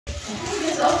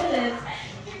open it.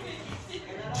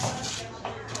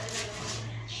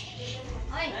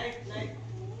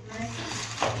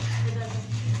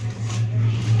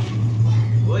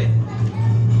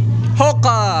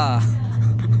 Hoka!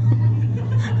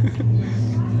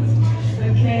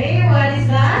 Okay, what is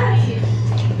that?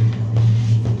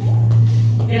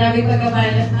 Grabe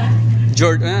pagkabalat na.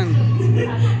 Jordan.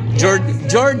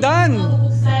 Jordan!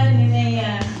 Mabuksan ni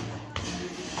Nea.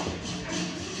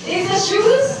 Is it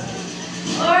shoes?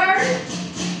 Or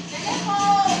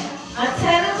a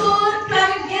telephone? Can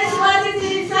you guess what is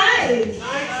inside?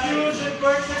 Nice shoes and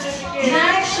birth certificate.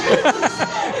 Nice shoes.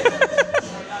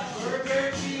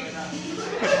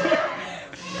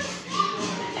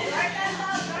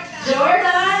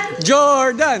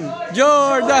 Jordan!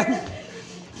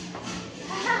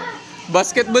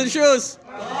 Basketball shoes!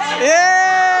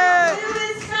 Yeah!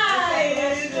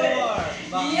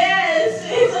 Yes,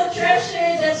 it's a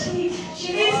treasure that she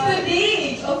needs to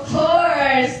dig, of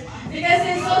course, because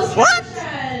it's so special. What?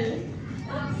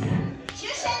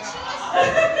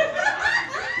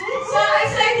 So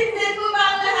excited din po ba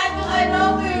ang lahat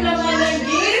ng po yung laman ng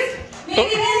gift?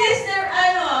 Maybe this is their,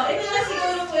 ito na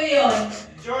siguro po yun.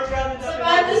 Jordan and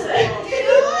Sapatos.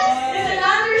 It's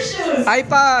another shoes.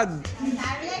 iPad!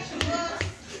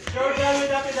 Jordan with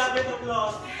dapat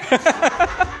applause.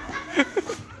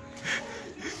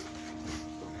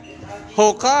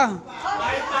 Hoka!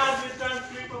 iPad with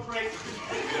transcript of break.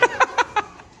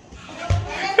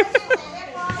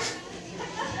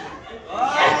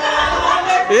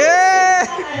 Yeah!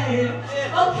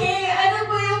 Okay, ano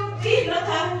po yung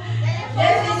pinaka?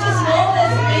 Yes, it's the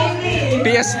smallest, maybe.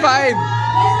 PS5!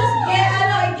 Let's just get,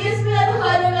 it gives me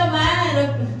ano naman.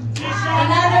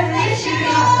 Another tissue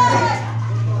paper.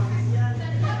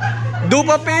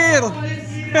 Dupapir!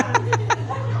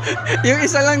 Yung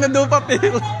isa lang na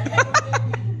dupapir.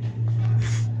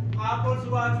 Apple's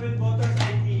watch with Botter's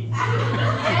ID.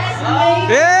 Yes,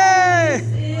 maybe Yeah!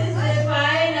 this is the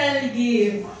final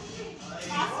gift.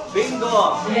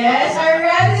 Bingo! Yes, are you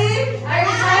ready? Are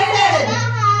you excited?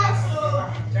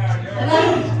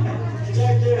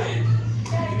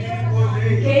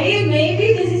 Okay,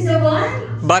 maybe this is the one.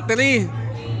 Battery!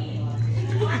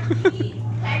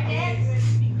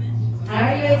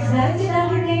 Are you excited,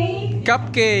 Anthony?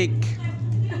 Cupcake!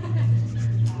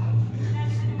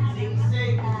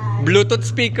 Bluetooth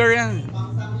speaker yan.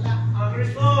 Ang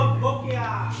result,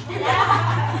 Bokya!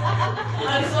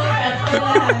 I'm so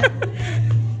bad.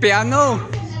 Piano!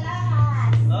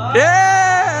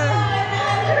 Yeah!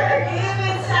 Another gift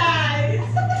inside.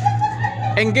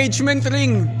 Engagement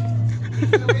ring!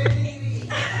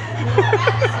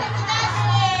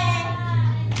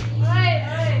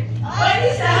 What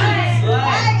is that?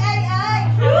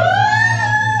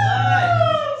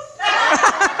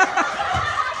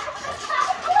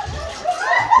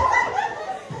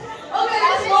 Okay,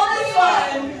 the smallest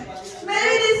one.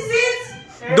 Maybe this fits.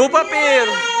 Dupapir!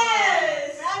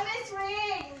 Yes.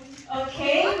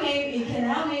 Okay, maybe you can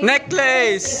now maybe.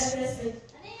 Necklace!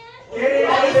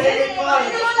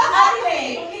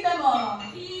 Kita mo.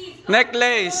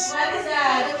 Necklace! What is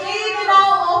that? Okay, you can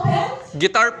now open.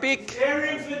 Guitar pick!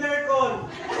 Earrings with aircon.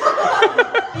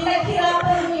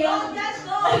 Pinaghirapan mo yun.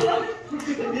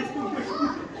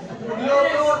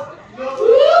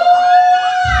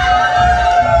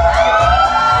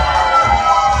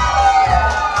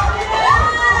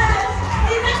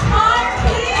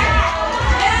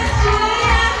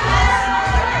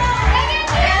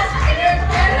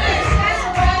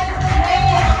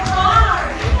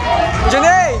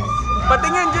 Juneah!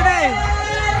 Patingin, Juneah!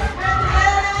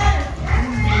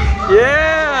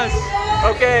 Yes!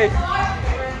 Okay.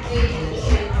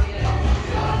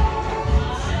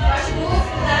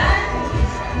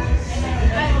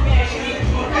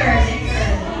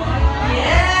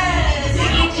 Yes!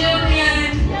 Sige,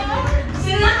 Julian.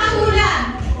 Sino nakahula?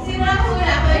 Sino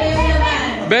nakahula? Pwede yung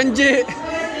naman. Benji!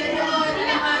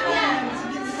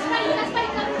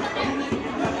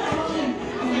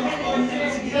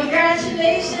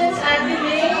 Congratulations, Ate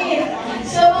May!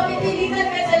 So, mapipilitan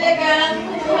ka talagang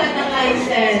kumuha ng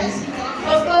license.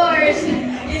 Of course,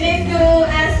 you need to